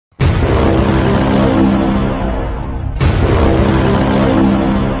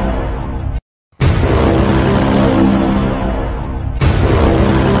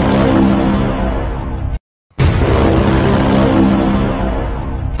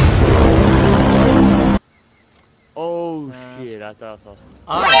I thought I saw some.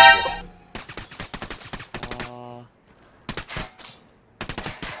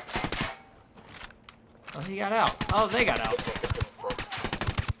 Oh, he got out. Oh, they got out.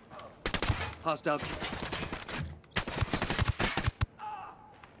 Hostile.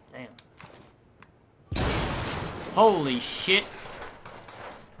 Damn. Holy shit.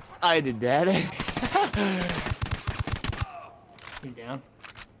 I did that. He's down.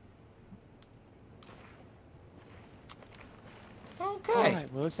 Okay.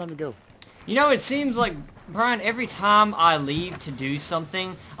 Alright, well, it's time to go. You know, it seems like, Brian, every time I leave to do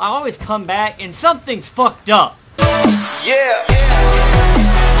something, I always come back and something's fucked up. Yeah.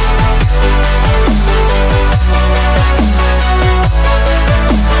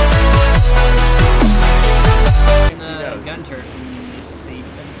 Gun turret. See,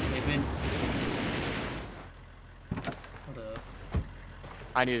 they've been. Hold up.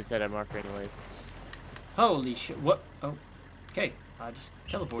 I need to set a marker anyways. Holy shit! What? Oh, okay. I just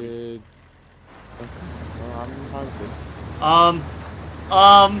teleported. Good. Okay. Well, I'm fine with this.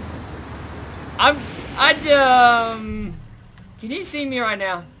 Can you see me right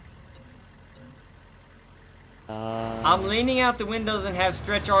now? I'm leaning out the windows and have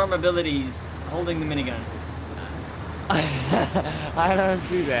stretch arm abilities, holding the minigun. I don't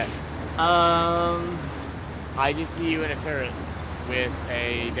see that. I just see you in a turret with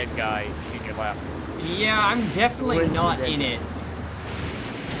a dead guy in your lap. Yeah, I'm definitely not in it.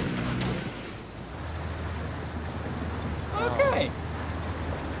 Okay.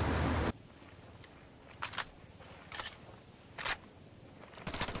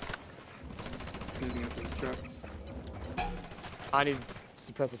 Moving up to the truck. I need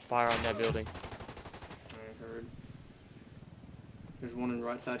suppressive fire on that building. I heard. There's one in the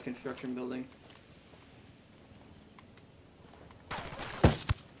right side construction building.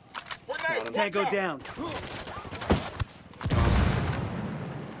 Tango down.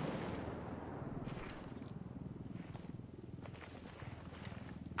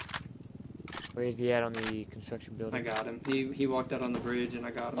 Where's he at on the construction building? I got him. He walked out on the bridge and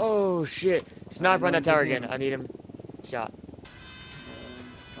I got him. Oh shit! Sniper on that tower again. I need him shot.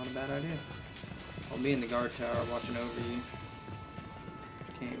 Not a bad idea. I'll be in the guard tower watching over you.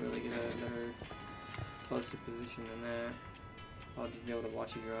 Can't really get a better closer position than that. I'll just be able to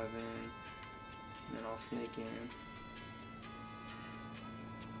watch you drive in, and then I'll sneak in.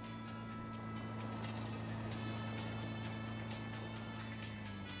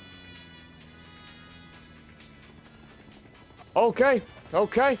 Okay,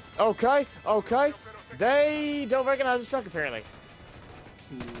 okay, okay, okay. They don't recognize the truck apparently.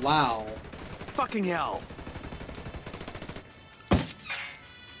 Wow. Fucking hell.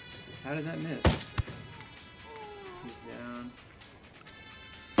 How did that miss? He's down.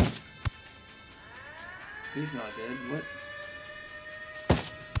 He's not dead. What?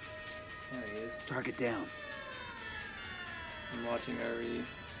 There he is. Target down. I'm watching over you.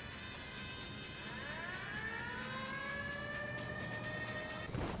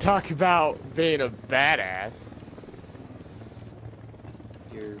 Talk about being a badass.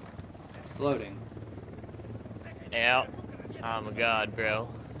 You're floating. Yeah, I'm a god, bro.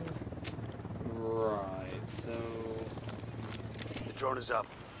 Right, so... The drone is up.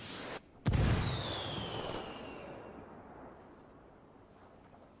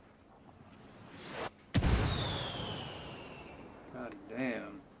 God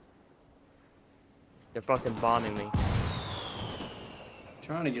damn. They're fucking bombing me.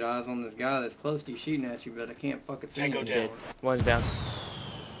 Trying to get eyes on this guy that's close to you shooting at you, but I can't fucking see him. He's dead. One's down.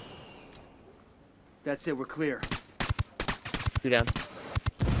 That's it, we're clear. Two down.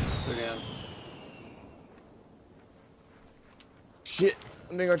 Go down. Shit.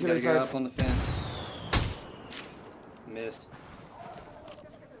 I'm gonna go to You the gotta go car. up on the fence. Missed.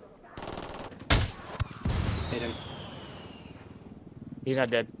 Hit him. He's not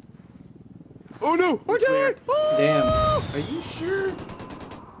dead. Oh no! We're dead! Oh! Damn. Are you sure?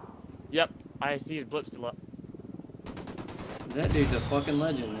 Yep. I see his blip still up. That dude's a fucking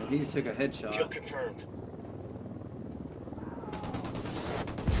legend, and he took a headshot. Kill confirmed.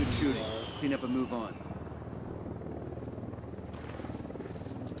 Good shooting. Let's clean up and move on.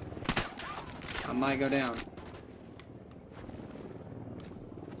 I might go down.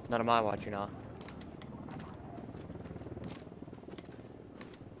 Not on my watch, you're not.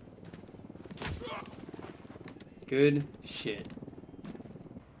 Good shit.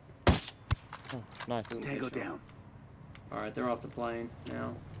 Oh, nice. Tango down. Alright, they're off the plane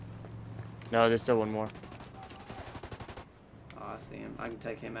now. No, there's still one more. Oh, I see him. I can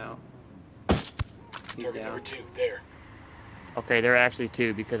take him out. He's Target down. number 2, there. Okay, there are actually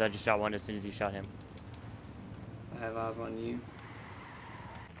two because I just shot one as soon as you shot him. I have eyes on you.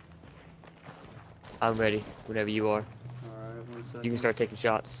 I'm ready whenever you are. Alright, 1 second. You can start taking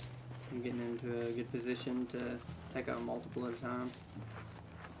shots. I'm getting into a good position to take out multiple at a time.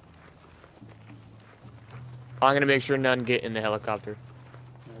 I'm gonna make sure none get in the helicopter.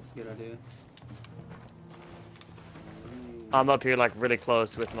 That's a good idea. I'm up here like really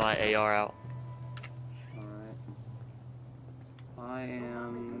close with my AR out. Alright. I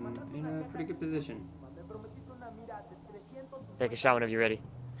am in a pretty good position. Take a shot whenever you're ready.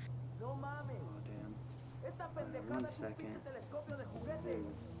 Oh damn. Alright, 1 second.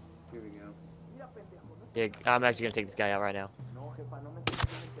 Here we go. Yeah, I'm actually gonna take this guy out right now.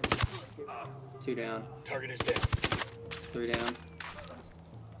 2 down. Target is dead. 3 down.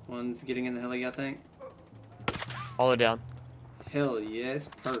 1's getting in the heli, I think. All are down. Hell yes,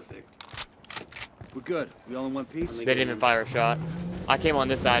 perfect. We're good. We all in one piece? They didn't even fire a shot. I came on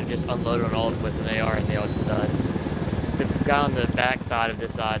this side and just unloaded on all of them with an AR and they all just died. The guy on the back side of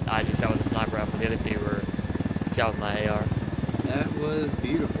this side, I just shot with a sniper rifle. The other 2 were shot with my AR. That was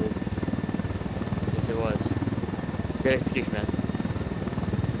beautiful. Yes, it was. Good execution, man.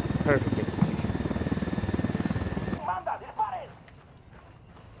 Perfect execution.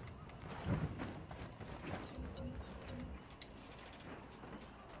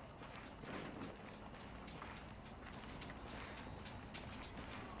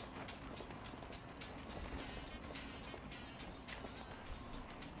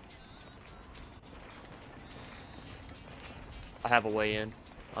 I have a way in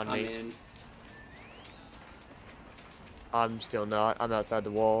on I'm me. in. I'm still not. I'm outside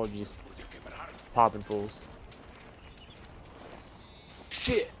the wall, just popping fools.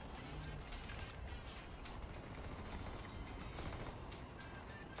 Shit!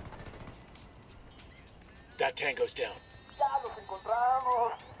 That tango's down. Ya los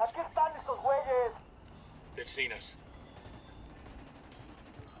encontramos. Aquí están estos güeyes. They've seen us.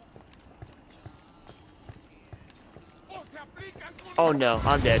 Oh no,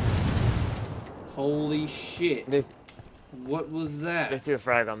 I'm dead. Holy shit. They What was that? threw a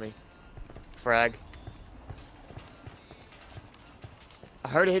frag on me. Frag. I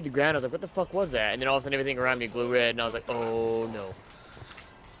heard it hit the ground. I was like, what the fuck was that? And then all of a sudden everything around me glowed red, and I was like, oh no.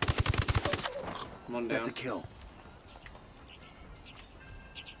 1 down. That's a kill.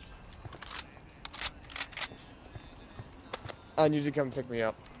 I need you to come pick me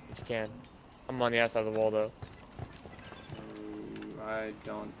up if you can. I'm on the outside of the wall though. I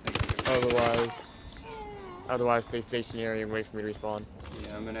don't think I can. Otherwise, stay stationary and wait for me to respawn.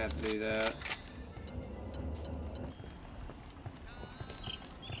 Yeah, I'm gonna have to do that.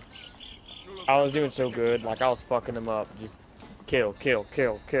 I was doing so good, like I was fucking them up. Just kill, kill,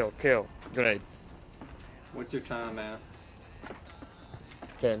 kill, kill, kill. Grenade. What's your time at?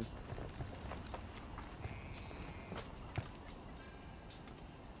 10.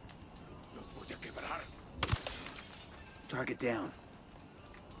 Target down.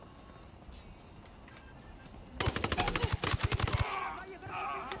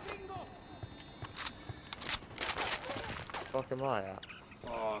 Fuck am I at?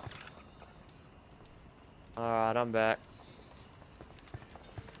 Oh, Alright, I'm back.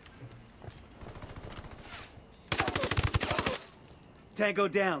 Tango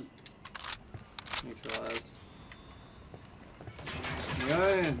down. neutralized.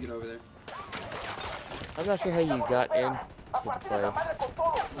 Yeah, get over there. I'm not sure how you got into the place.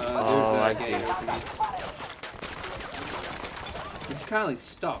 There's Oh, that I gate see. opening. Would you kindly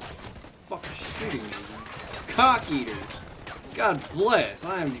stop fucking shooting me? Cock eater! God bless,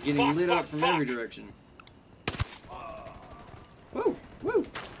 I am getting lit up from every direction. Woo! Woo!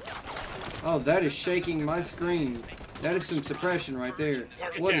 Oh, that is shaking my screen. That is some suppression right there.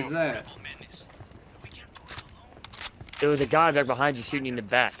 What is that? There was a guy back behind you shooting you in the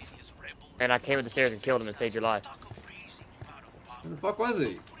back. And I came up the stairs and killed him and saved your life. Who the fuck was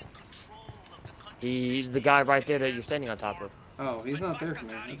he? He's the guy right there that you're standing on top of. Oh, he's not there for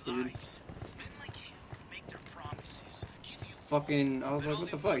me. That's weird. Fucking, I was like, what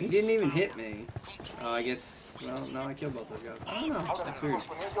the fuck? He didn't even hit me. I guess, well, now I killed both those guys. I don't know. That's weird.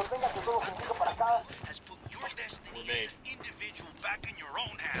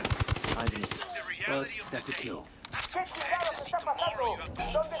 Well, that's a kill. ¿Qué chingados está pasando?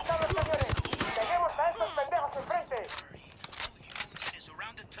 ¿Dónde están los camiones? Tenemos a estos pendejos enfrente.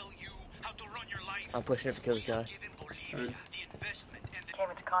 I'm pushing it to kill this guy. Came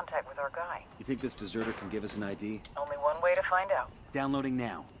into contact with our guy. You think this deserter can give us an ID? Only one way to find out. Downloading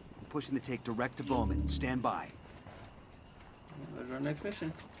now. I'm pushing the take direct to Bowman. Stand by. There's our next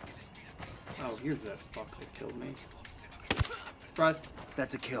mission. Oh, here's that fuck that killed me. Surprise.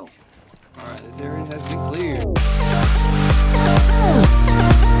 That's a kill. Alright, this area has been cleared.